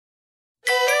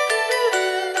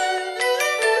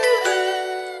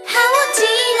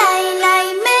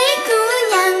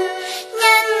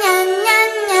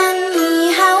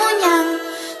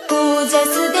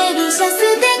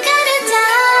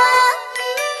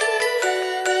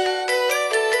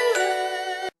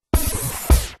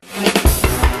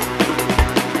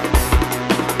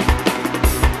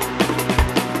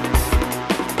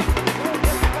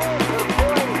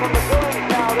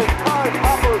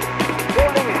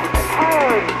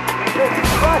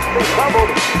seriously troubled.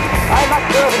 I'm not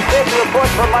sure if it's safe to report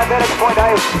from my vantage point.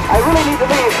 I really need to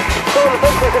leave. So the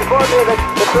business informed me that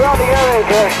the surrounding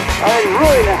areas are in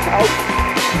ruin. I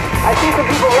see some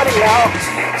people running now.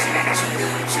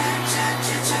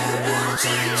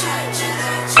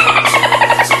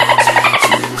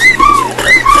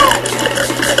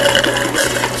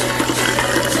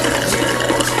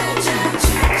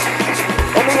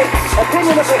 In the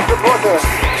opinion of this reporter,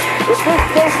 if this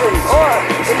nation, or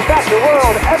in fact the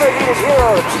world, ever needed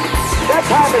heroes, that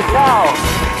time is now.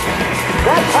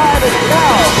 That time is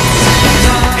now.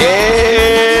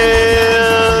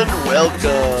 And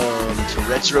welcome to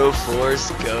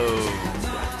RetroforceGO,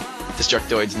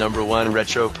 Destructoid's #1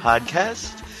 retro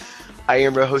podcast. I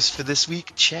am your host for this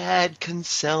week, Chad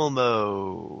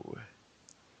Concelmo.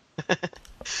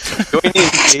 Joining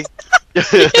me.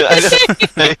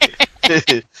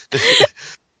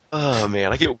 Oh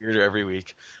man, I get weirder every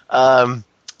week.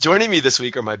 Joining me this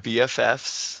week are my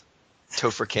BFFs,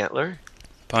 Topher Cantler,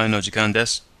 Pai no jikan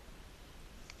desu.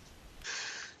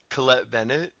 Colette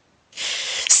Bennett,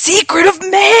 Secret of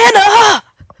Mana!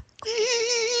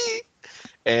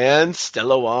 and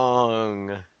Stella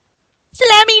Wong.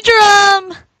 Slammy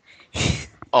drum!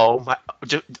 Oh my!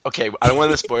 Okay, I don't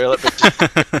want to spoil it, but just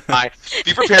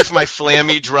be prepared for my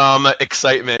flammy drum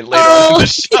excitement later on in the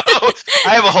show.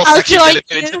 I have a whole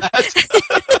 60-minute minute to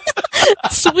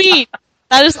that. Sweet!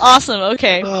 That is awesome.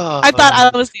 Okay, I thought I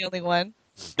was the only one.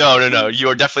 No. You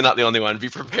are definitely not the only one. Be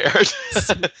prepared.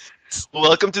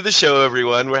 Welcome to the show,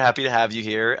 everyone. We're happy to have you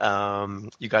here.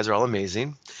 You guys are all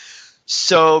amazing.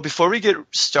 So before we get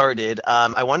started,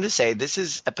 I wanted to say this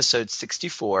is episode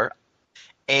 64,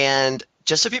 and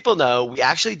just so people know, we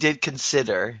actually did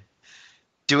consider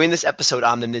doing this episode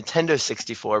on the Nintendo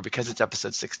 64 because it's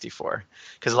episode 64.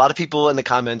 Because a lot of people in the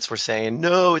comments were saying,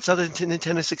 no, it's not the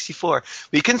Nintendo 64.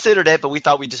 We considered it, but we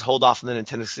thought we'd just hold off on the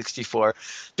Nintendo 64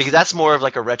 because that's more of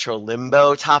like a retro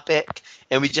limbo topic,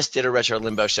 and we just did a retro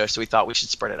limbo show, so we thought we should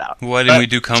spread it out. Why didn't we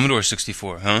do Commodore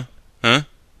 64, huh? Oh,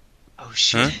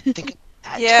 shit. Huh? Think of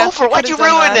that. Yeah, Topher, why'd you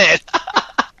ruin it?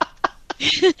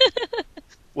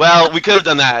 Well, we could have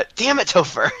done that. Damn it,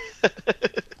 Topher.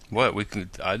 What?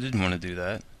 I didn't want to do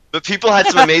that. But people had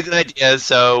some amazing ideas,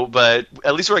 but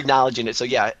at least we're acknowledging it. So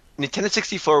yeah, Nintendo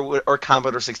 64 or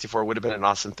Commodore 64 would have been an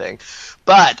awesome thing.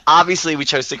 But obviously we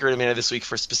chose Secret of Mana this week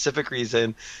for a specific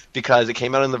reason, because it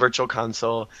came out on the Virtual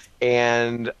Console,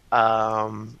 and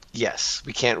yes,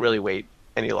 we can't really wait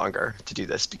any longer to do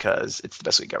this because it's the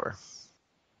best week ever.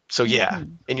 So yeah,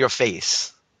 in your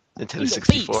face, Nintendo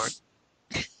 64.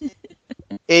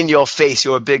 In your face,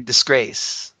 you're a big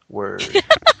disgrace. Word.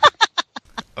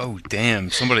 Oh, damn.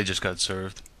 Somebody just got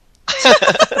served.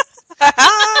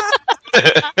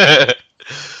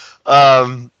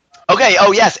 Okay,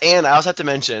 oh yes, and I also have to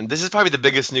mention, this is probably the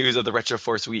biggest news of the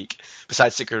Retroforce week,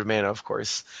 besides Secret of Mana, of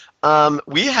course.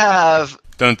 We have...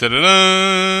 Dun, dun, dun,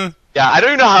 dun. Yeah, I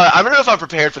don't know if I'm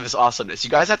prepared for this awesomeness. You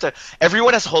guys have to,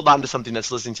 everyone has to hold on to something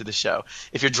that's listening to the show.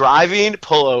 If you're driving,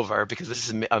 pull over, because this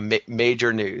is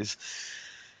major news.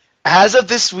 As of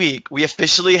this week, we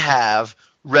officially have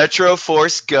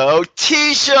RetroforceGO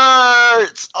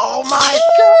t-shirts! Oh my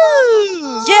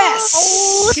god! Yes!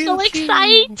 Oh, so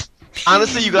excited!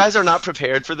 Honestly, you guys are not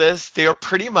prepared for this. They are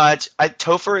pretty much,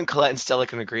 Topher and Colette and Stella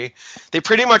can agree, they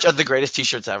pretty much are the greatest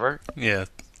t-shirts ever. Yeah.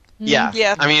 Yeah.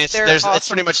 Yeah, I mean, they're it's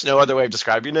awesome. pretty much no other way of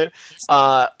describing it.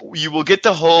 You will get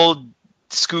the whole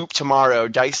scoop tomorrow.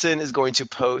 Dyson is going to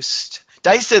post...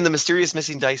 Dyson, the mysterious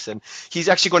missing Dyson. He's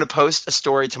actually going to post a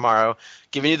story tomorrow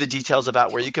giving you the details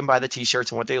about where you can buy the t-shirts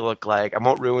and what they look like. I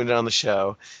won't ruin it on the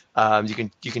show. You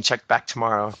can check back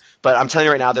tomorrow. But I'm telling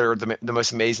you right now, they're the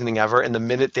most amazing thing ever. And the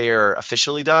minute they are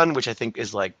officially done, which I think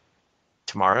is like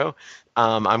tomorrow,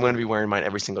 I'm going to be wearing mine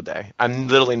every single day. I'm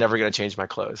literally never going to change my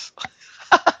clothes.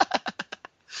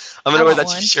 I'm going to wear that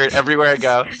t-shirt everywhere I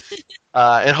go.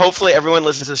 And hopefully everyone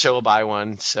listening to the show will buy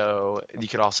one, so you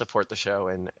can all support the show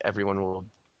and everyone will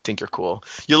think you're cool.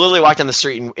 You'll literally walk down the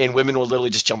street and women will literally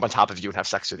just jump on top of you and have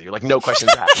sex with you. Like, no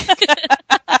questions asked.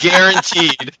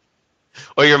 Guaranteed.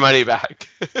 Or your money back.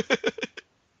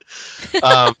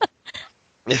 So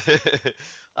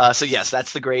yes,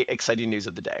 that's the great, exciting news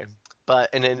of the day.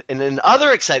 But and in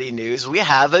other exciting news, we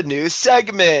have a new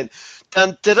segment.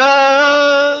 Dun, da,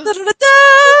 da. Da, da, da, da.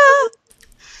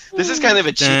 This is kind of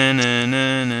a cheat.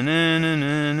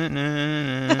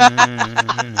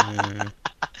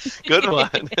 Good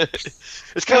one.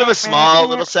 It's kind of a small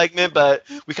little segment, but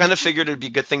we kind of figured it'd be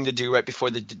a good thing to do right before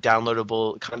the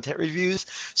downloadable content reviews.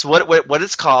 So what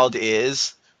it's called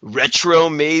is Retro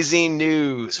Amazing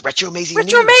News. Retro Amazing News.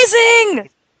 Retro Amazing!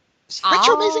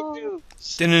 Retro Amazing News.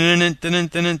 Exactly.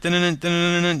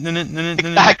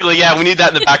 Yeah, we need that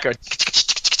in the background,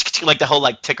 like the whole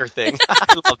like ticker thing.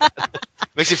 I love that.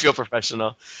 Makes you feel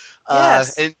professional.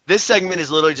 Yes. And this segment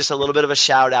is literally just a little bit of a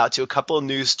shout out to a couple of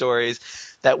news stories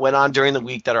that went on during the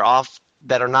week that are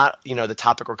not, the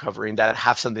topic we're covering, that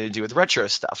have something to do with retro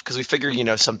stuff, because we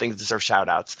figure, some things deserve shout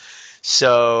outs.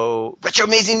 So, retro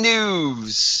amazing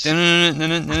news. I'm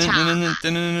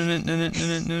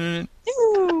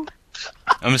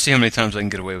gonna see how many times I can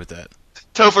get away with that.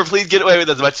 Topher, please get away with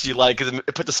as much as you like, because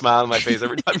it puts a smile on my face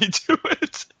every time you do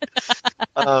it.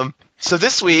 So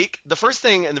this week, the first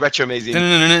thing in the retro amazing.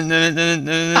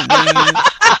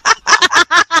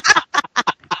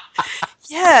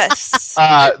 Yes.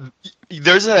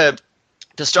 There's a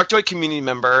Destructoid community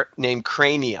member named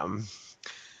Cranium,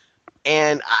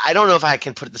 and I don't know if I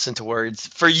can put this into words.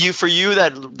 For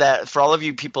all of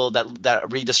you people that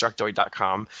read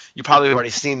Destructoid.com, you probably have already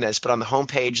seen this, but on the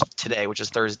homepage today, which is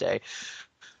Thursday,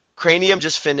 Cranium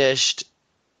just finished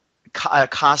a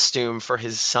costume for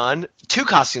his son. 2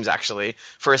 costumes actually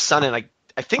for his son, and I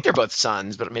think they're both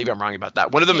sons, but maybe I'm wrong about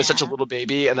that. One of them is such a little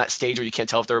baby, and that stage where you can't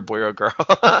tell if they're a boy or a girl.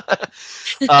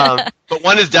 But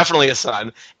one is definitely a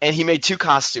son, and he made 2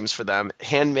 costumes for them,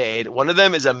 handmade. One of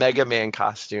them is a Mega Man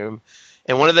costume,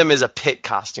 and one of them is a Pit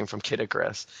costume from Kid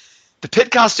Icarus. The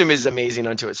Pit costume is amazing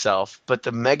unto itself, but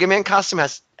the Mega Man costume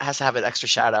has to have an extra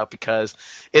shout out because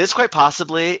it is quite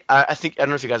possibly, I don't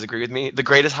know if you guys agree with me, the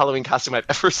greatest Halloween costume I've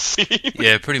ever seen.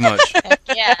 Yeah, pretty much.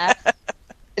 Yeah.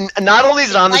 And not only is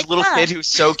it on this Like little that. kid who's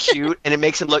so cute, and it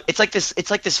makes him look, it's like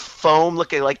this foam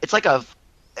looking, like it's like I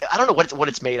don't know what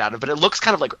it's made out of, but it looks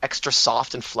kind of like extra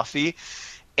soft and fluffy.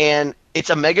 And it's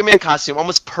a Mega Man costume,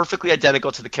 almost perfectly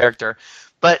identical to the character.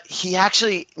 But he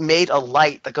actually made a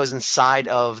light that goes inside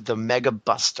of the Mega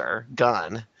Buster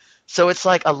gun. So it's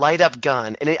like a light up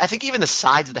gun. And I think even the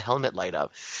sides of the helmet light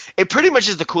up. It pretty much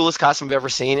is the coolest costume I've ever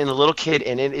seen. And the little kid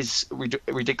in it is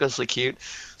ridiculously cute.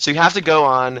 So you have to go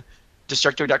on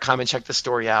Destructoid.com and check the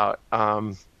story out.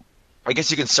 I guess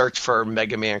you can search for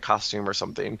Mega Man costume or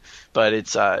something. But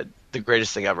it's the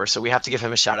greatest thing ever. So we have to give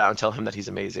him a shout out and tell him that he's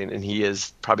amazing. And he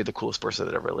is probably the coolest person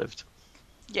that ever lived.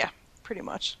 Yeah, pretty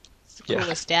much. The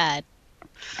coolest dad.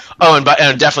 Oh, and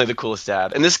definitely the coolest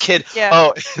dad. And this kid,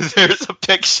 Yeah. there's a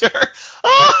picture.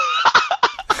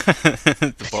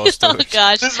 The ball Oh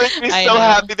gosh. This makes me I so know.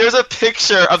 happy. There's a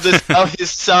picture of this of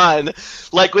his son,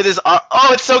 like with his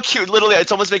it's so cute. Literally,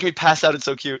 it's almost making me pass out. It's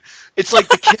so cute. It's like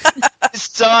the kid, his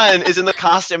son is in the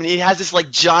costume, and he has this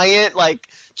like giant like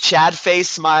Chad face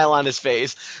smile on his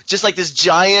face, just like this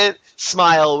giant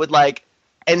smile with like.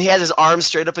 And he has his arms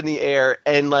straight up in the air,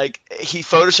 and like he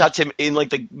photoshopped him in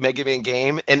like the Mega Man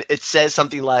game, and it says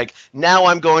something like, "Now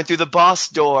I'm going through the boss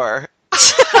door."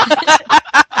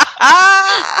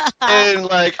 And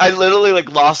like I literally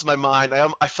like lost my mind.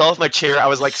 I fell off my chair. I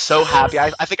was like so happy.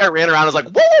 I think I ran around. I was like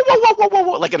whoa whoa whoa whoa whoa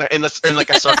whoa, like in like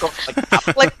a circle.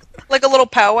 like a little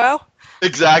powwow.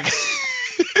 Exactly.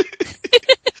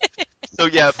 So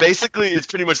yeah, basically it's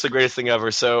pretty much the greatest thing ever.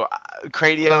 So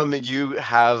Cranium, you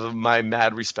have my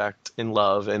mad respect and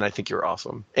love, and I think you're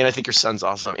awesome. And I think your son's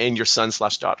awesome, and your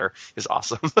son/daughter is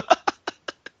awesome.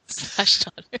 Slash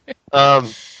daughter.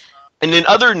 And in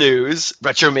other news,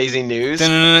 retro amazing news,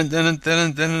 Mother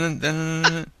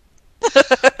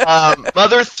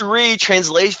 3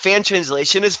 fan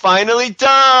translation is finally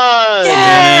done.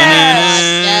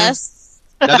 Yes.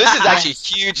 Now this is actually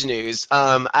huge news.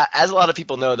 As a lot of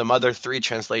people know, the Mother 3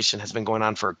 translation has been going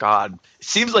on for it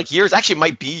seems like years. Actually, it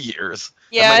might be years.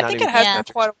 Yeah, It might I think not it has Yeah.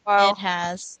 been quite a while. It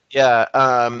has. Yeah,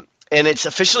 and it's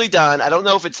officially done. I don't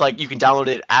know if it's like you can download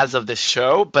it as of this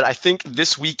show, but I think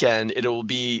this weekend it will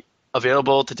be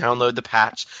available to download the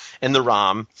patch and the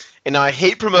ROM. And now I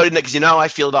hate promoting it because you know how I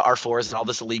feel about R4s and all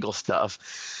this illegal stuff.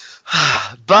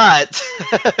 But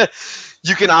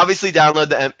you can obviously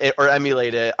download or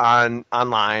emulate it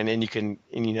online, and you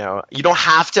don't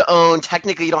have to own.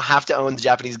 Technically, you don't have to own the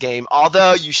Japanese game,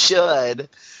 although you should,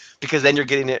 because then you're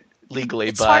getting it legally.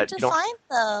 It's but hard to you don't, find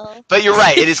though. But you're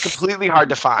right; it is completely hard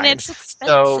to find. And it's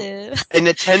expensive. And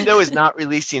Nintendo is not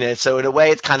releasing it, so in a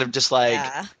way, it's kind of just like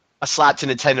Yeah. a slap to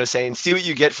Nintendo saying, "See what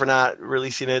you get for not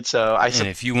releasing it." So And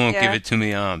if you won't give it to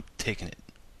me, I'm taking it.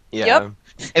 yeah. Yep.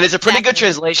 And it's a pretty good Exactly.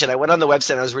 translation. I went on the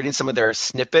website and I was reading some of their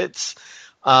snippets.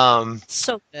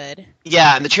 So good.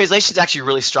 Yeah, and the translation is actually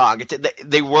really strong.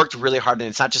 They worked really hard, and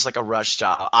it's not just like a rush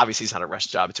job. Obviously, it's not a rush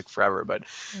job. It took forever, but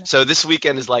so this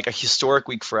weekend is like a historic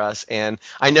week for us. And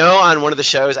I know on one of the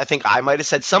shows, I think I might have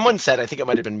said, someone said, I think it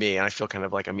might have been me, and I feel kind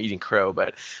of like I'm eating crow,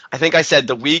 but I think I said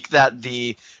the week that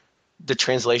the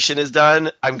translation is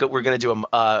done, we're gonna do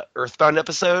a Earthbound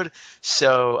episode.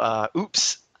 So,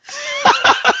 oops.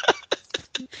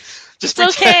 Just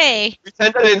It's okay.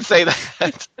 Pretend I didn't say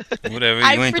that. Whatever, you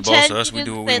I ain't the boss pretend of us. you We do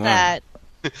didn't what we say want.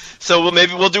 that. So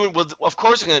we'll do it. Of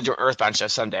course, we're gonna do an Earthbound show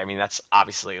someday. I mean, that's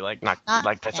obviously like not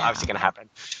like that's now. obviously gonna happen.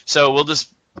 So we'll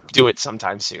just do it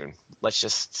sometime soon. Let's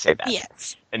just say that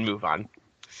Yes. and move on.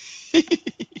 Hee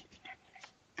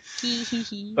hee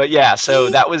hee. But yeah, so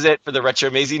that was it for the Retro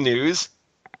Amazing News.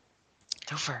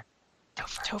 Topher.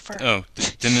 Topher. Oh.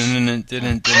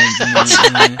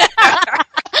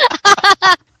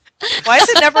 Why is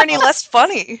it never any less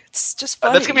funny? It's just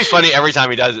funny. That's gonna be funny every time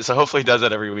he does it. So hopefully he does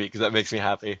that every week because that makes me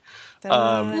happy.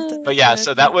 But yeah,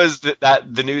 so that was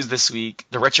the news this week.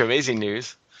 The Retro Amazing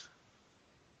News.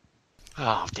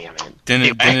 Oh damn it!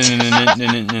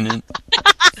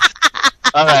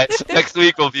 All right, so next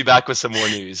week we'll be back with some more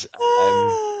news.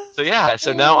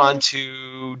 So now on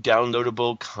to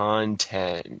downloadable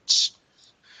content.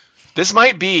 This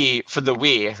might be for the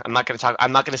Wii. I'm not going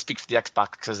to speak for the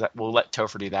Xbox because we'll let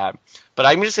Topher do that. But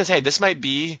I'm just going to say this might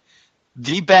be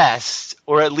the best,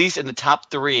 or at least in the top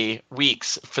 3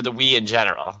 weeks for the Wii in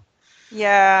general.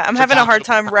 Yeah, I'm having a hard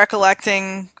time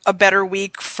recollecting a better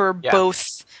week for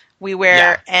both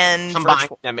WiiWare and combine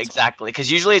Virtual. them exactly, because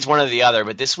usually it's one or the other.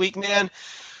 But this week, man,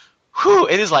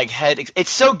 it is like it's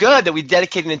so good that we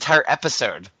dedicate an entire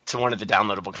episode to one of the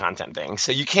downloadable content things.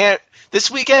 So you can't.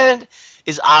 This weekend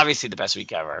is obviously the best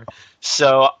week ever.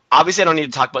 So obviously I don't need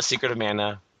to talk about Secret of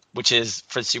Mana, which is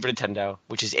for Super Nintendo,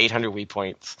 which is 800 Wii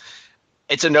points.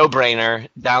 It's a no-brainer.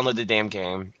 Download the damn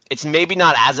game. It's maybe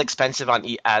not as expensive on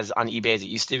eBay as it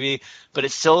used to be, but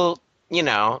it's still,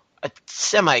 a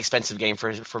semi-expensive game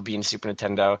for being Super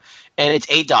Nintendo, and it's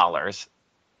 $8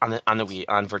 on the Wii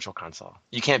on Virtual Console.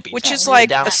 You can't beat Which that. is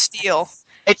like a steal.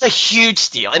 It's a huge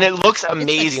steal, and it looks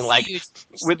amazing. Like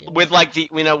with like the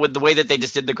with the way that they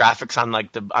just did the graphics on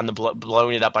like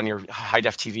blowing it up on your high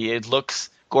def TV, it looks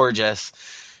gorgeous.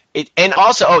 And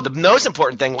also, the most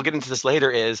important thing, we'll get into this later,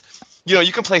 is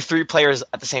you can play 3 players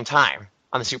at the same time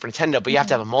on the Super Nintendo, but you have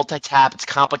to have a multi-tap. It's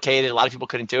complicated. A lot of people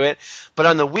couldn't do it. But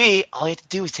on the Wii, all you have to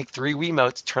do is take 3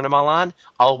 Wiimotes, turn them all on,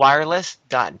 all wireless,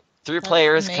 done. 3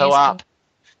 players, amazing. co-op.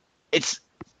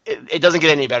 It doesn't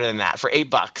get any better than that for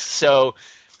 $8. So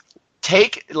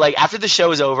after the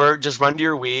show is over, just run to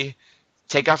your Wii,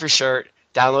 take off your shirt,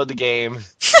 download the game,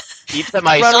 eat some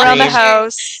ice Run cream, around the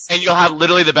house. and you'll have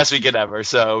literally the best weekend ever.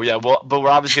 So yeah, but we're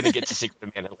obviously going to get to Secret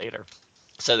of Mana later.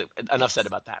 So enough said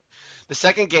about that. The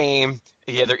second game,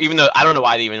 even though I don't know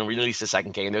why they even released the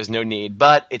second game, there's no need,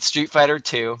 but it's Street Fighter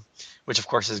 2, which of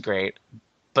course is great.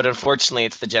 But unfortunately,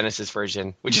 it's the Genesis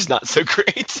version, which is not so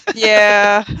great.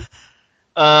 Yeah.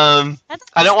 I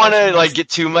don't want to get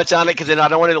too much on it because then I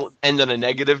don't want to end on a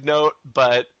negative note.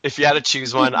 But if you had to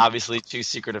choose one, obviously choose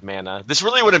Secret of Mana. This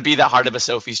really wouldn't be that hard of a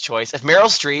Sophie's choice. If Meryl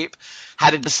Streep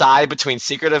had to decide between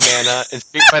Secret of Mana and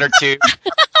Street Fighter 2,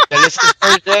 Genesis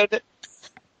version,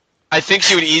 I think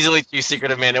she would easily choose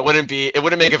Secret of Mana. It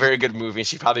wouldn't make a very good movie.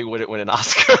 She probably wouldn't win an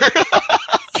Oscar.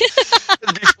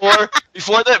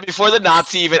 Before the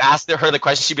Nazi even asked her the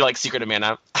question, she'd be like, Secret of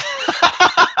Mana.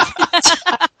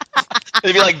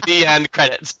 It'd be like the end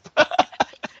credits.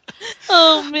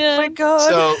 Oh man. Oh my god.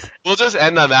 So we'll just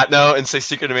end on that note and say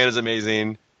Secret of Mana is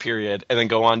amazing, period, and then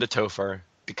go on to Topher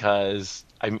because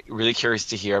I'm really curious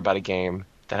to hear about a game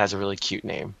that has a really cute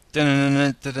name.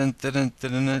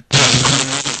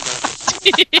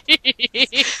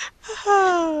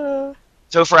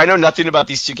 Topher, I know nothing about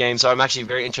these 2 games, so I'm actually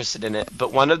very interested in it.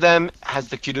 But one of them has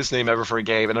the cutest name ever for a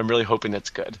game, and I'm really hoping it's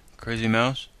good. Crazy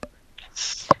Mouse?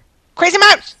 Crazy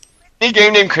Mouse! Any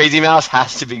game named Crazy Mouse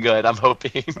has to be good, I'm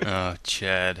hoping. Oh,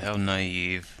 Chad, how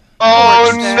naive.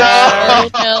 Oh,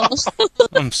 no!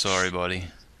 I'm sorry, buddy.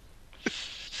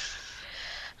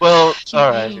 Well,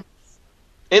 alright.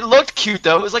 It looked cute,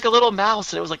 though. It was like a little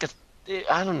mouse, and it was like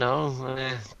I don't know.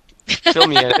 Fill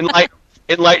me in.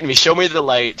 Enlighten me. Show me the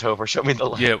light, Topher. Show me the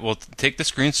light. Yeah, well, take the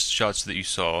screenshots that you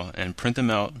saw and print them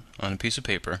out on a piece of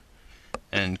paper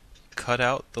and cut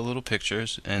out the little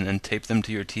pictures and then tape them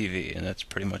to your TV, and that's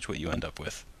pretty much what you end up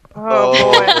with.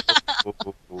 Oh boy.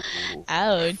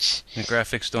 Ouch. The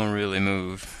graphics don't really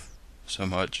move so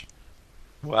much.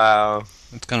 Wow.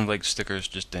 It's kind of like stickers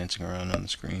just dancing around on the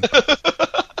screen.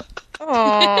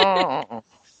 Oh.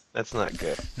 That's not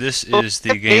good. This is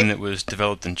the game that was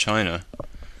developed in China.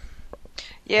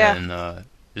 Yeah. And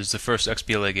is the first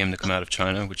XBLA game to come out of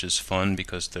China, which is fun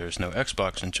because there's no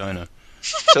Xbox in China.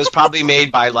 So it's probably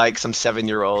made by some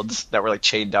 7-year-olds that were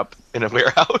chained up in a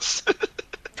warehouse.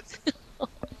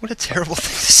 What a terrible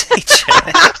thing to say,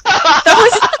 Chad. That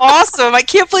was awesome. I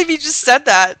can't believe you just said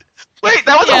that. Wait,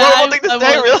 that was a horrible thing to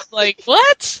say, really? Like,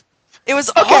 what? It was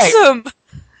Okay. awesome.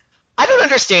 I don't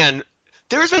understand.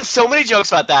 There's been so many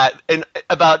jokes about that and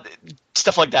about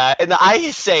stuff like that, and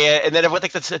I say it, and then everyone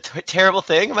thinks that's a terrible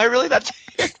thing. Am I really that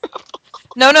terrible?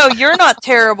 No, you're not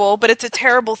terrible, but it's a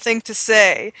terrible thing to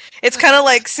say. It's kind of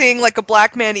like seeing like a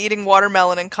black man eating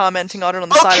watermelon and commenting on it on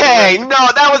the side of the road. Okay, no,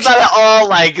 that was not at all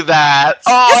like that.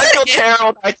 Oh, I feel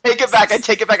terrible. I take it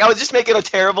back. I was just making a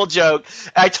terrible joke.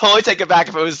 I totally take it back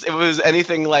if it was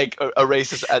anything like a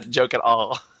racist joke at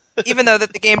all. Even though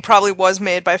that the game probably was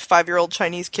made by 5-year-old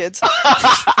Chinese kids.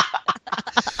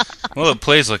 Well, it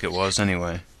plays like it was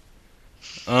anyway.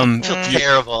 I feel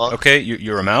terrible. Okay,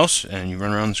 you're a mouse, and you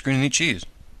run around the screen and eat cheese.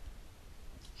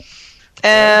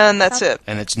 And that's it.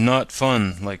 And it's not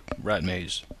fun like Rat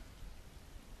Maze.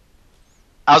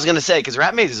 I was going to say, because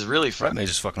Rat Maze is really fun. Rat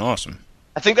Maze is fucking awesome.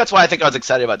 I think that's why I was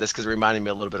excited about this, because it reminded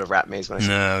me a little bit of Rat Maze. When I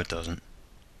No, it doesn't.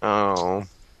 Oh.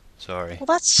 Sorry. Well,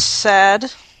 that's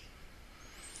sad.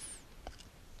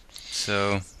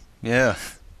 So, yeah.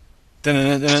 Well,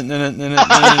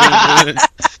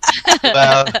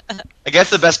 I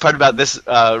guess the best part about this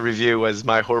review was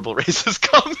my horrible racist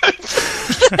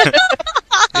comments.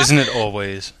 Isn't it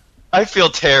always? I feel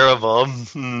terrible.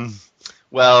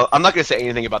 Well, I'm not going to say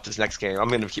anything about this next game. I'm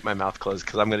going to keep my mouth closed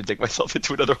because I'm going to dig myself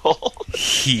into another hole.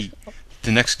 The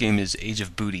next game is Age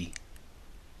of Booty.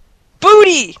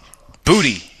 Booty!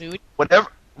 Booty!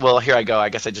 Whatever. Well, here I go. I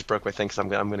guess I just broke my thing because I'm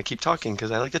going to keep talking because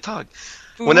I like to talk.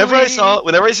 Booty. Whenever I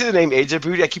see the name Age of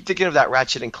Booty, I keep thinking of that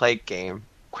Ratchet and Clank game,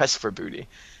 Quest for Booty,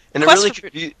 and it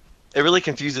really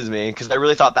confuses me because I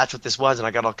really thought that's what this was, and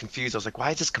I got all confused. I was like,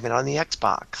 why is this coming out on the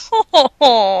Xbox?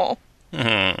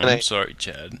 I'm sorry,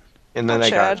 Chad. And then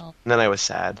I was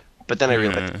sad, but then I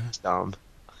realized it was dumb.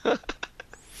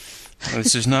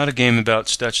 This is not a game about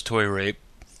statutory rape.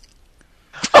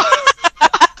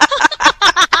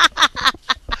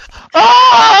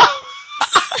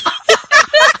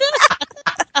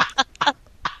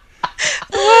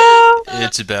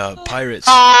 It's about pirates.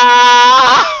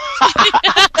 I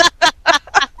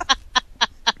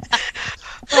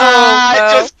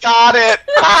just got it.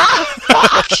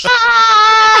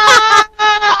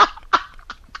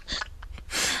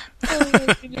 Oh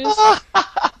my goodness.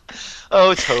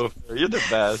 Oh, Topher, you're the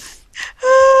best.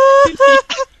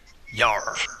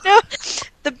 Yar. No,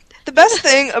 the best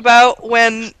thing about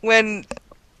when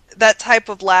that type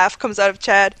of laugh comes out of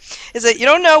Chad is that you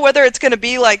don't know whether it's going to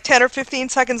be like 10 or 15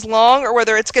 seconds long or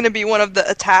whether it's going to be one of the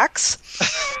attacks.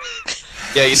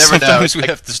 Yeah, you never know. Sometimes we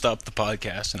have to stop the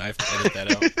podcast and I have to edit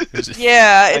that out.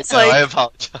 Yeah, it's I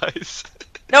apologize.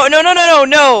 No, do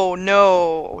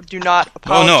not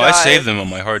apologize. Oh no, I save them on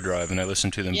my hard drive and I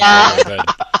listen to them before I go to bed.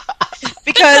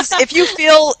 Because if you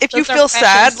feel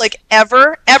sad, like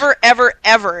ever,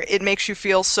 it makes you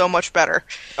feel so much better.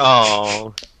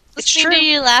 Oh. It's Listening true. to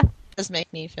you laugh does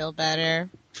make me feel better.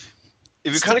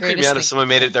 It would kind of creep me out if someone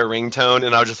made it their ringtone,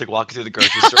 and I was just like walking through the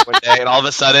grocery store one day, and all of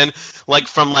a sudden, like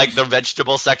from like the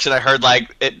vegetable section, I heard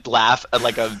like it laugh at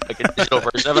like a digital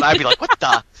version of it. I'd be like, what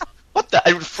the?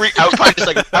 I would freak. I would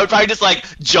probably just like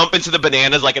jump into the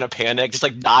bananas like in a panic, just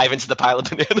like dive into the pile of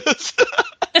bananas,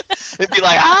 and be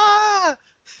like, ah.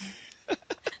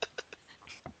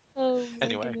 Oh,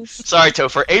 Anyway, goodness. sorry,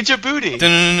 Topher. Age of Booty.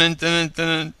 That's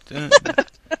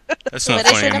not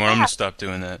funny anymore. I'm gonna stop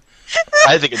doing that.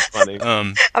 I think it's funny.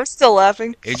 I'm still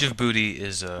laughing. Age of Booty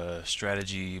is a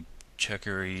strategy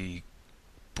checkery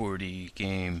boardy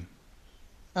game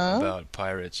about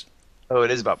pirates. Oh,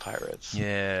 it is about pirates.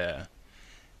 Yeah.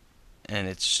 And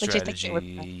it's What'd you think it would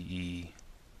strategy.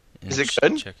 Is it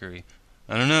good? Checkery.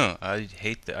 I don't know. I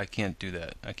hate that. I can't do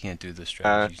that. I can't do the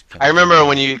strategy. I remember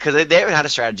when because they haven't had a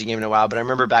strategy game in a while, but I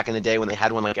remember back in the day when they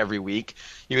had one like every week,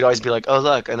 you would always be like, oh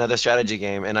look, another strategy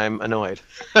game, and I'm annoyed.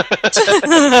 Yeah,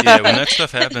 when that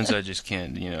stuff happens, I just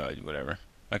can't, whatever.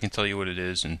 I can tell you what it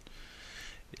is, and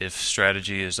if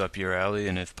strategy is up your alley,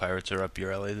 and if pirates are up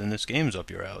your alley, then this game's up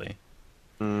your alley.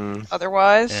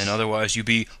 Otherwise? And otherwise, you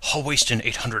be wasting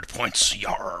 800 points,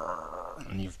 yar,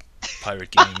 on your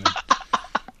pirate game.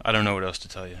 I don't know what else to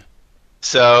tell you.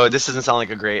 So this doesn't sound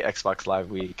like a great Xbox Live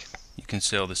week. You can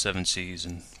sail the 7 seas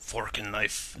and fork and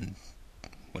knife and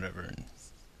whatever.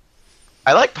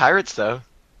 I like pirates though.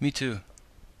 Me too.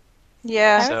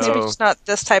 Yeah, So- maybe just not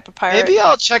this type of pirate. Maybe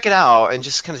I'll check it out and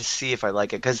just kind of see if I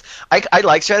like it because I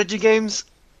like strategy games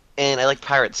and I like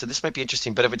pirates, so this might be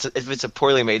interesting. But if it's a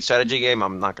poorly made strategy game,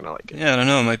 I'm not gonna like it. Yeah, I don't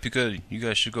know. It might be good. You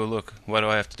guys should go look. Why do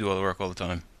I have to do all the work all the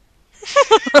time?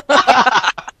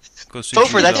 Go see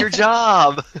Topher, that's your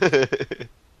job.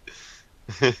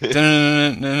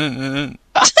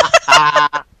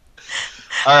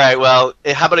 All right. Well,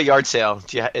 how about a yard sale?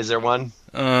 Is there one?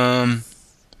 Nah.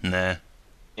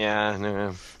 Yeah.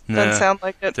 No. Doesn't sound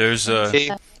like it. There's See?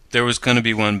 There was going to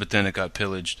be one, but then it got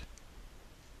pillaged.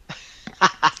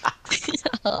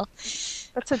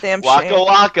 That's a damn Waka shame.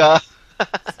 waka.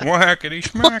 Whackity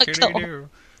schmackity do.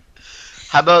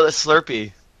 How about a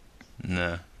Slurpee?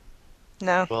 Nah.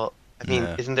 No. Well, I mean,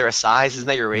 Nah. isn't there a size? Isn't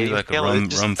that your Maybe rating like a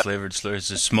scale? rum flavored Slurpee. It's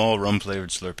a small rum flavored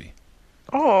Slurpee.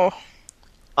 Oh.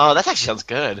 Oh, that actually sounds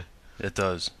good. It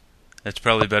does. It's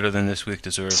probably better than this week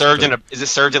deserves. Served but- in a is it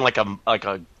served in like a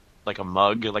mug, like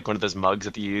one of those mugs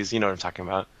that you use? You know what I'm talking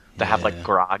about? That have like Yeah.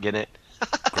 grog in it.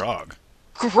 grog.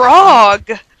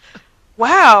 Grog!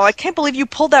 Wow, I can't believe you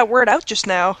pulled that word out just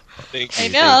now. Thank I you,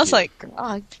 know, thank I was you. like,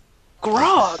 grog.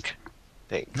 Grog.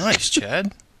 Thanks. Nice,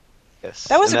 Chad. Yes.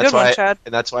 That was And a that's good one, why- Chad.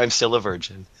 And that's why I'm still a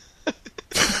virgin.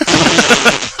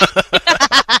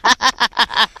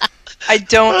 I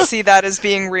don't see that as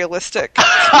being realistic. No,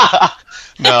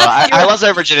 I lost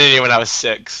my virginity when I was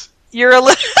 6. You're a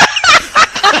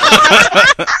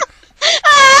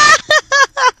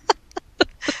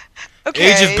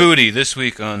Okay. Age of Booty this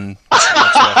week on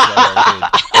Xbox Arcade.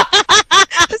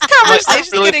 This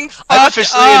conversation's Really- getting I'm fucked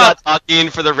officially up. not talking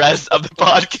for the rest of the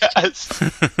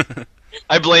podcast.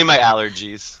 I blame my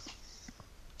allergies.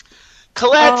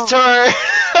 Colette's turn.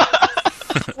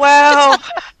 Wow.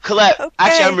 Colette, Okay.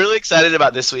 actually, I'm really excited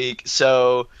about this week.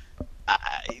 So,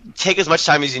 take as much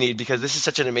time as you need because this is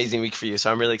such an amazing week for you.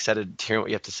 So, I'm really excited to hear what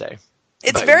you have to say.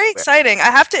 It's But- very exciting.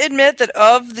 I have to admit that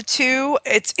of the two,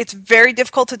 it's very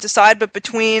difficult to decide, but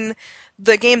between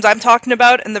the games I'm talking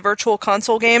about and the virtual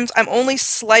console games, I'm only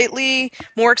slightly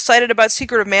more excited about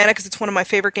Secret of Mana because it's one of my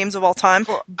favorite games of all time.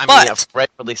 I But- mean, yeah,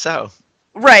 rightfully so.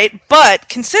 Right, but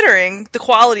considering the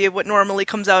quality of what normally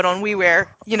comes out on WiiWare,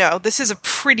 this is a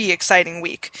pretty exciting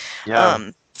week. Yeah.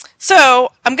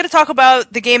 So I'm going to talk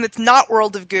about the game that's not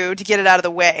World of Goo to get it out of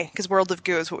the way, because World of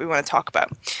Goo is what we want to talk about.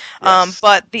 Yes.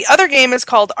 But the other game is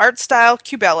called Art Style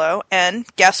Cubello, and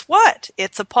guess what?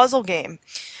 It's a puzzle game.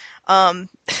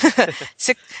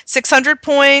 600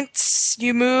 points,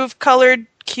 you move colored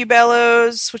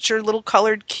cubellos, which are little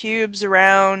colored cubes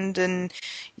around, and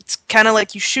it's kind of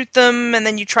like you shoot them, and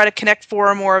then you try to connect 4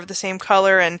 or more of the same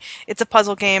color, and it's a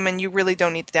puzzle game, and you really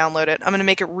don't need to download it. I'm going to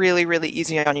make it really, really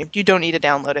easy on you. You don't need to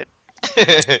download it.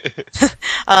 It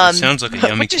sounds like a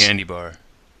yummy which is- candy bar.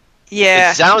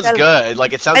 Yeah. It sounds good.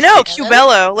 Like it sounds. I know, tasty.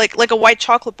 Cubello, like a white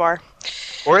chocolate bar.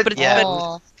 Or but it's- yeah,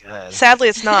 Oh. it's good. Sadly,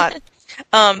 it's not.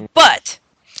 But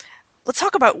let's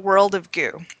talk about World of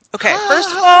Goo. Okay, first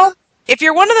of all, if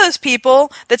you're one of those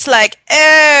people that's like,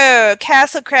 oh,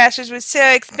 Castle Crashers was so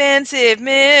expensive,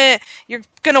 meh, you're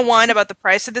going to whine about the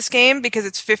price of this game because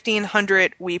it's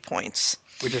 1,500 Wii points.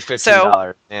 Which is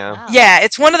 $15. Yeah. Wow. Yeah,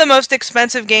 it's one of the most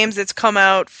expensive games that's come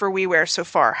out for WiiWare so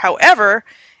far. However,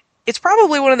 it's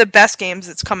probably one of the best games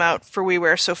that's come out for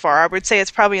WiiWare so far. I would say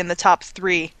it's probably in the top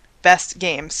 3 best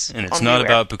games. And it's on not WiiWare.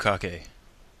 about Bukake.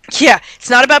 Yeah, it's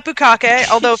not about Bukake,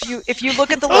 although if you look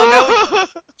at the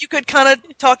logo, you could kind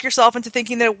of talk yourself into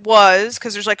thinking that it was,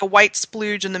 because there's like a white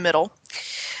splooge in the middle.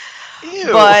 Ew.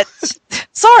 But,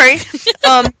 sorry.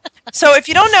 So if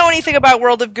you don't know anything about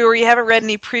World of Goo, or you haven't read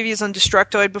any previews on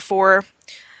Destructoid before,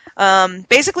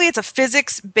 basically it's a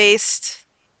physics-based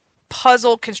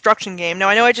puzzle construction game. Now,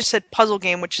 I know I just said puzzle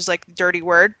game, which is like a dirty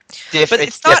word. but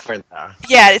it's it's not- different though.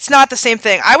 Yeah, it's not the same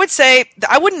thing. I would say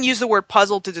I wouldn't use the word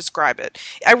puzzle to describe it.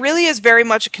 It really is very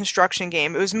much a construction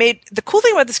game. It was made. The cool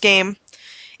thing about this game,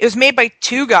 it was made by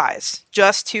 2 guys,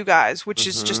 just 2 guys, which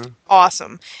is just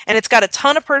awesome. And it's got a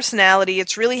ton of personality.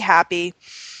 It's really happy,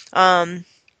 And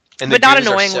the but not goos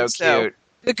are annoying so ones, though. cute.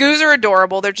 The goos are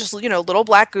adorable. They're just little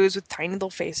black goos with tiny little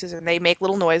faces, and they make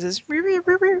little noises.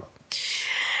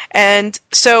 And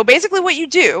so basically, what you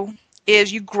do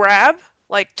is you grab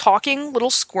like talking little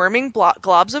squirming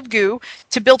globs of goo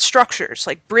to build structures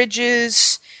like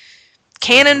bridges,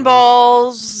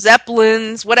 cannonballs,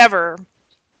 zeppelins, whatever.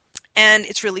 And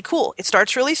it's really cool. It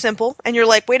starts really simple, and you're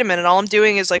like, wait a minute, all I'm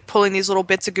doing is like pulling these little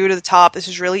bits of goo to the top. This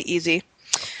is really easy.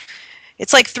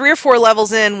 It's like 3 or 4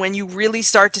 levels in when you really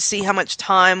start to see how much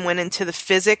time went into the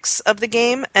physics of the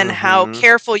game and how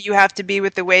careful you have to be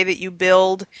with the way that you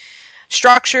build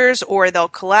structures, or they'll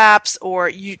collapse,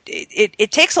 or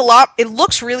it takes a lot. It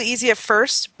looks really easy at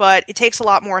first, but it takes a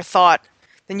lot more thought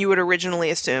than you would originally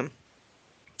assume.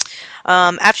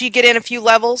 After you get in a few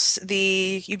levels,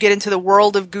 you get into the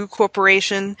world of Goo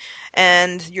Corporation,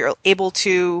 and you're able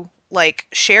to like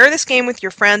share this game with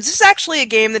your friends. This is actually a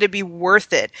game that'd be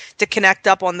worth it to connect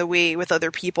up on the Wii with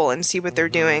other people and see what they're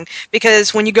doing.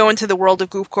 Because when you go into the world of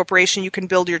Goo Corporation, you can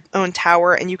build your own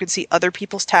tower and you can see other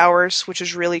people's towers, which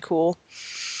is really cool.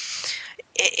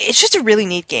 It's just a really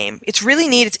neat game. It's really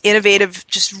neat. It's innovative,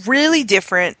 just really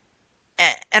different.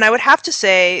 And I would have to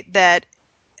say that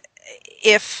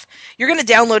if you're going to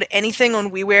download anything on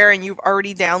WiiWare and you've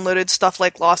already downloaded stuff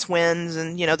like Lost Winds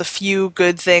and, you know, the few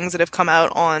good things that have come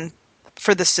out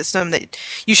for the system, that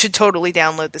you should totally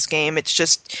download this game. It's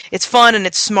fun and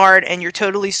it's smart, and you're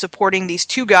totally supporting these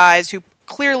two guys who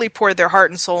clearly poured their heart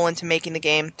and soul into making the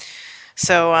game.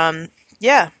 So,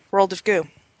 yeah, World of Goo.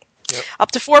 Yep.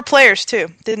 Up to 4 players, too.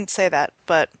 Didn't say that,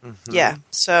 but yeah.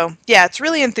 So, yeah, it's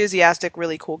really enthusiastic,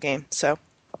 really cool game. So,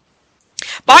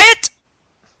 buy it!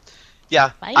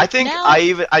 Yeah, Buy I it think now.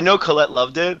 I know Colette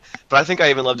loved it, but I think I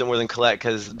even loved it more than Colette,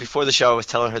 because before the show I was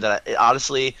telling her that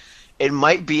honestly, it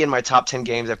might be in my top 10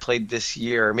 games I've played this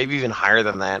year, maybe even higher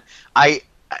than that. I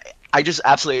just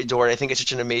absolutely adore it. I think it's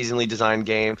such an amazingly designed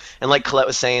game. And like Colette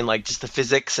was saying, like just the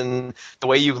physics and the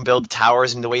way you can build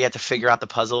towers and the way you have to figure out the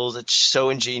puzzles, it's so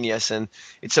ingenious and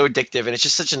it's so addictive, and it's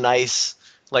just such a nice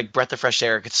like breath of fresh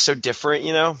air. It's so different,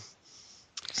 you know?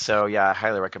 So yeah, I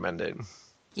highly recommend it.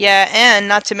 Yeah, and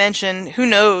not to mention, who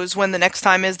knows when the next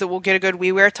time is that we'll get a good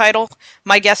WiiWare title.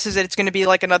 My guess is that it's going to be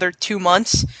like another 2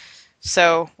 months.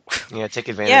 So, Yeah, take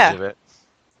advantage Yeah. of it.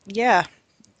 yeah,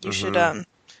 you should And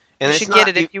you it's should not get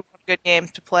it if you want a good game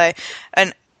to play.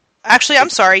 And actually, I'm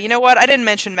sorry, you know what? I didn't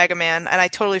mention Mega Man, and I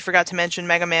totally forgot to mention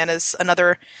Mega Man as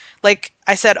another, like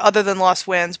I said, other than Lost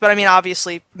Winds. But I mean,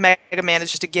 obviously, Mega Man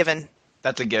is just a given.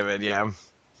 That's a given, yeah.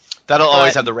 That'll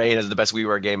always But- have the reign as the best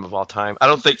WiiWare game of all time. I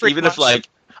don't think Pretty even much. if like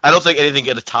I don't think anything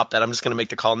gonna top that. I'm just gonna make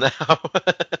the call now.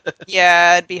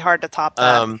 Yeah, it'd be hard to top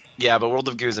that. Yeah, but World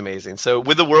of Goo is amazing. So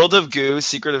with the World of Goo,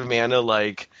 Secret of Mana,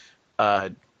 like,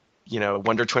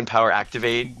 Wonder Twin Power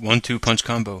activate. 1-2 punch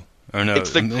combo. Or no, It's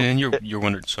the- and your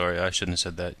Wonder. Sorry, I shouldn't have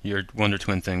said that. Your Wonder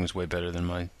Twin thing was way better than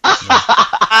mine.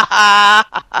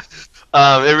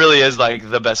 It really is like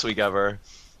the best week ever.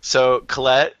 So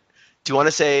Colette, do you want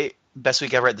to say best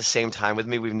week ever at the same time with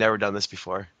me? We've never done this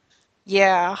before.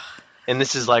 Yeah. And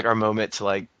this is like our moment to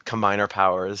like combine our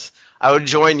powers. I would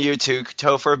join you too,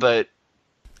 Topher, but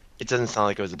it doesn't sound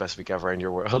like it was the best week ever in your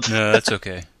world. No, that's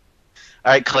okay.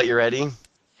 All right, Colette, you ready?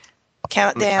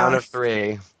 Count On it the count down. of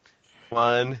 3.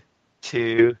 1,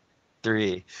 2,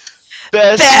 3.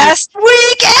 Best Best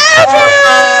week ever!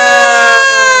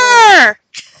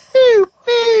 Pew,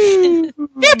 pew,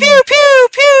 pew,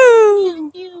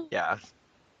 pew! Yeah,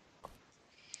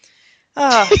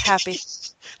 Oh, happy.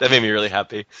 that made me really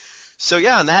happy. So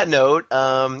yeah, on that note,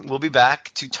 we'll be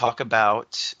back to talk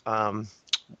about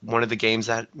one of the games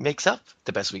that makes up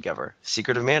the best week ever,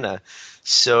 Secret of Mana.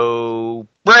 So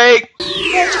break.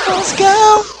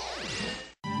 RetroforceGO!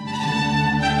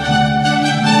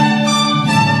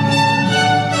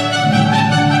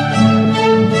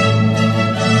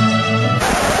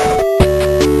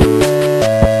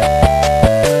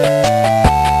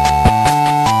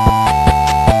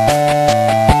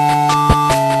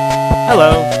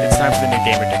 Hello, it's time for the new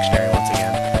Gamer Dictionary once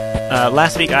again.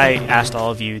 Last week I asked all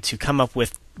of you to come up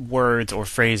with words or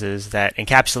phrases that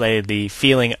encapsulated the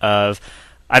feeling of,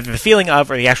 either the feeling of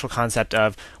or the actual concept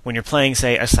of, when you're playing,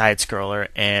 say, a side-scroller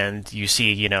and you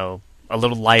see, a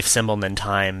little life symbol and then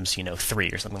times, 3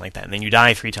 or something like that. And then you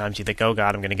die 3 times, you think, oh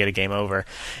god, I'm going to get a game over.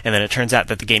 And then it turns out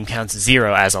that the game counts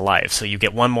 0 as a life. So you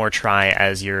get one more try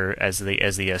as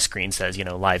the screen says,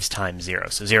 lives times 0.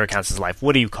 So 0 counts as life.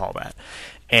 What do you call that?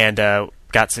 And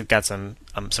got some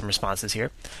responses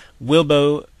here.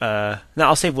 Wilbo, no,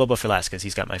 I'll save Wilbo for last because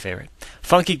he's got my favorite.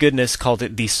 Funky Goodness called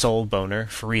it the soul boner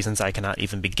for reasons I cannot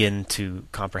even begin to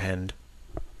comprehend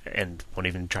and won't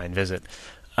even try and visit.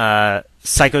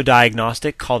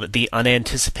 Psychodiagnostic called it the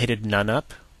unanticipated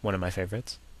nun-up, one of my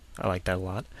favorites. I like that a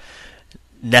lot.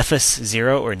 Nephus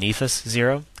Zero or Nephus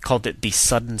Zero called it the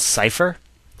sudden cipher.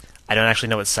 I don't actually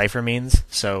know what cipher means,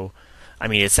 so I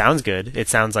mean, it sounds good. It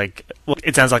sounds like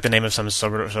the name of some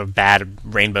sort of bad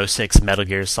Rainbow Six Metal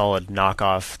Gear Solid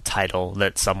knockoff title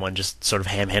that someone just sort of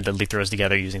ham-handedly throws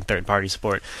together using third-party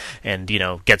support, and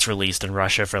gets released in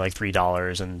Russia for like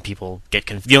 $3, and people get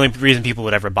the only reason people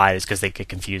would ever buy it is because they get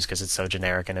confused because it's so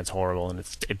generic and it's horrible, and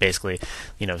it basically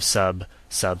sub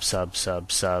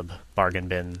bargain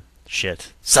bin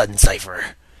shit. Sudden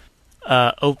cipher.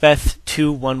 Opeth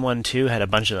 2112 had a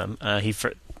bunch of them.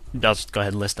 I'll just go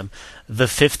ahead and list them. The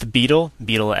Fifth Beatle,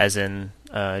 Beatle as in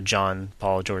John,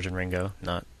 Paul, George, and Ringo,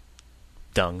 not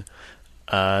dung.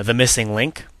 The Missing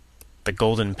Link, The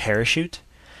Golden Parachute,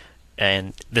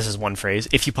 and this is one phrase.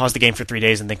 If you pause the game for 3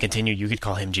 days and then continue, you could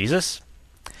call him Jesus.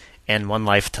 And One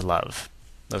Life to Love.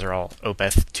 Those are all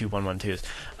Opeth 2112s.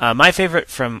 My favorite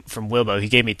from Wilbo, he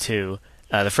gave me 2.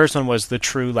 The first one was The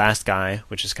True Last Guy,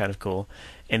 which is kind of cool.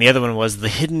 And the other one was The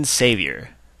Hidden Savior,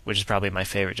 which is probably my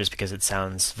favorite just because it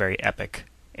sounds very epic,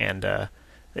 and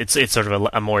it's sort of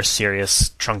a more serious,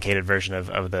 truncated version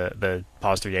of the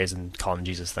pause 3 days and call him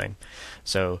Jesus thing.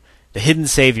 So The Hidden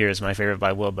Savior is my favorite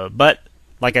by Wilbur, but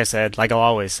like I said, like I'll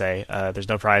always say, there's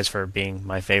no prize for being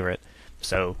my favorite,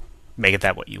 so make it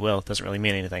that what you will. It doesn't really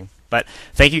mean anything. But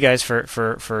thank you guys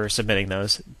for submitting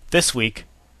those. This week,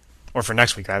 or for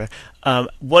next week rather,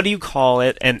 what do you call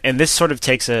it? And this sort of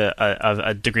takes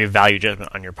a degree of value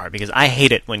judgment on your part, because I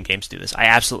hate it when games do this. I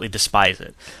absolutely despise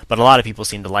it, but a lot of people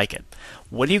seem to like it.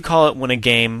 What do you call it when a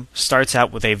game starts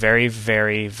out with a very,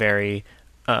 very, very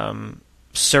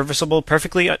serviceable,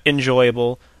 perfectly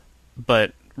enjoyable,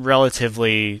 but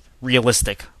relatively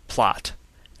realistic plot,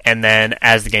 and then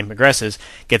as the game progresses,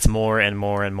 gets more and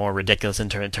more and more ridiculous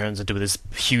until it turns into this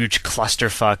huge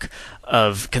clusterfuck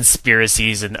of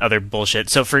conspiracies and other bullshit.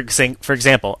 So, for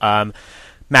example,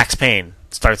 Max Payne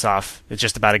starts off, it's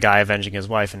just about a guy avenging his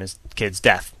wife and his kid's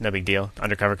death. No big deal.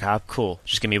 Undercover cop, cool.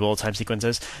 Just give me bullet time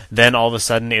sequences. Then all of a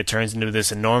sudden it turns into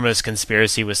this enormous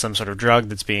conspiracy with some sort of drug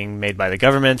that's being made by the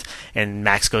government, and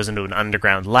Max goes into an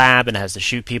underground lab and has to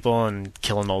shoot people and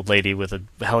kill an old lady with a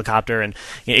helicopter, and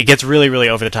it gets really, really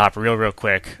over the top real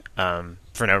quick.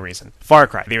 For no reason. Far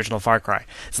Cry, the original Far Cry.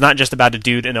 It's not just about a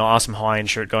dude in an awesome Hawaiian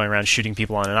shirt going around shooting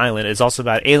people on an island. It's also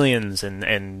about aliens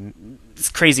and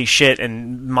crazy shit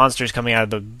and monsters coming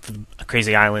out of the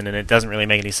crazy island, and it doesn't really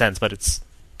make any sense, but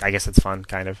I guess it's fun,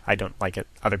 kind of. I don't like it.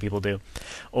 Other people do.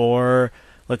 Or,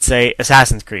 let's say,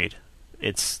 Assassin's Creed.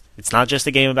 It's not just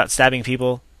a game about stabbing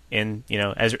people in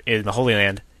the Holy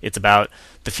Land. It's about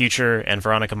the future, and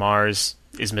Veronica Mars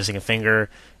is missing a finger,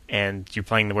 and you're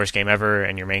playing the worst game ever,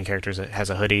 and your main character has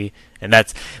a hoodie, and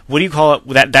that's, what do you call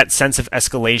it, that sense of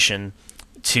escalation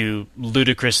to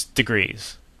ludicrous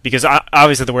degrees? Because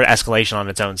obviously the word escalation on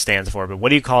its own stands for it, but what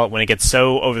do you call it when it gets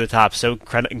so over the top, so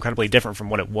incredibly different from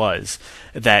what it was,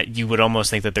 that you would almost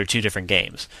think that they're two different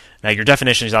games? Now, your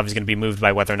definition is obviously going to be moved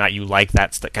by whether or not you like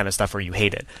that kind of stuff or you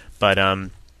hate it, but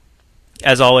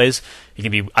as always, it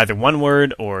can be either one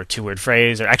word or two-word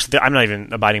phrase, or actually, I'm not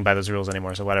even abiding by those rules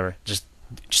anymore, so whatever. Just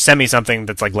send me something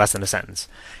that's like less than a sentence,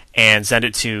 and send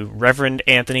it to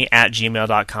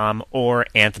reverendanthony@gmail.com or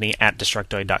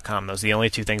anthony@destructoid.com. Those are the only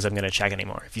two things I'm going to check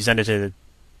anymore. If you send it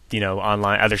to,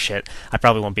 online, other shit, I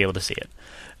probably won't be able to see it.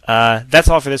 That's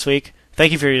all for this week.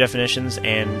 Thank you for your definitions,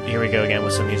 and here we go again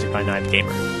with some music by Night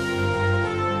Gamer.